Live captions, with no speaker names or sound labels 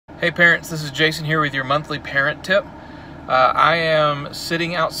Hey parents, this is Jason here with your monthly parent tip. I am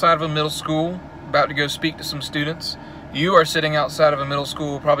sitting outside of a middle school, about to go speak to some students. You are sitting outside of a middle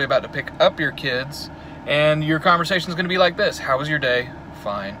school, probably about to pick up your kids, and your conversation is going to be like this. How was your day?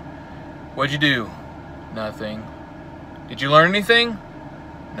 Fine. What'd you do? Nothing. Did you learn anything?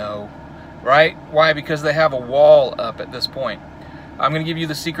 No. Right? Why? Because they have a wall up at this point. I'm going to give you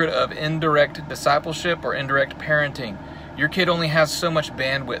the secret of indirect discipleship or indirect parenting. Your kid only has so much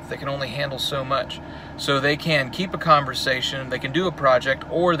bandwidth. They can only handle so much. So they can keep a conversation, they can do a project,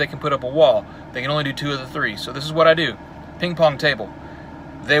 or they can put up a wall. They can only do 2 of the 3. So this is what I do. Ping pong table.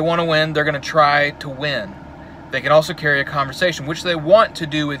 They want to win, they're going to try to win. They can also carry a conversation, which they want to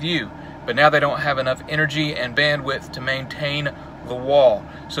do with you, but now they don't have enough energy and bandwidth to maintain the wall.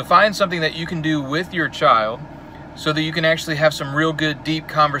 So find something that you can do with your child so that you can actually have some real good, deep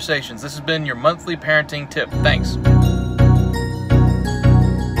conversations. This has been your monthly parenting tip. Thanks.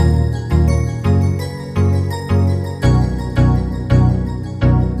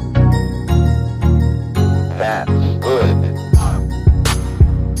 That